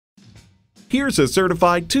Here's a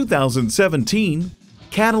certified 2017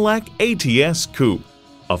 Cadillac ATS Coupe.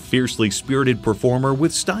 A fiercely spirited performer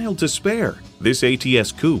with style to spare, this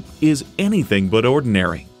ATS Coupe is anything but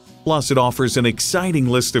ordinary. Plus, it offers an exciting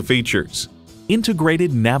list of features.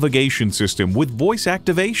 Integrated navigation system with voice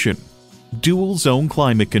activation, dual zone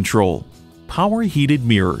climate control, power heated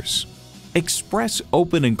mirrors, express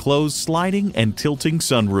open and close sliding and tilting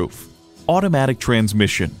sunroof, automatic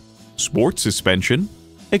transmission, sports suspension,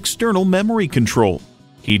 external memory control,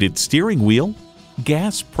 heated steering wheel,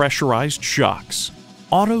 gas pressurized shocks,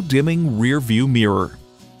 auto-dimming rear view mirror,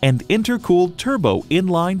 and intercooled turbo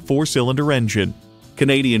inline 4-cylinder engine.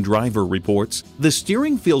 Canadian Driver reports, "The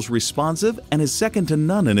steering feels responsive and is second to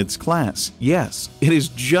none in its class." Yes, it is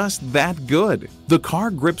just that good. The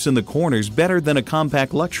car grips in the corners better than a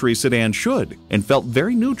compact luxury sedan should, and felt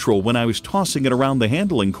very neutral when I was tossing it around the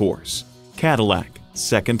handling course. Cadillac,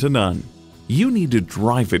 second to none. You need to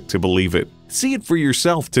drive it to believe it. See it for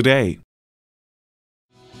yourself today.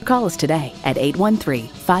 Call us today at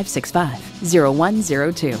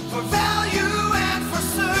 813-565-0102.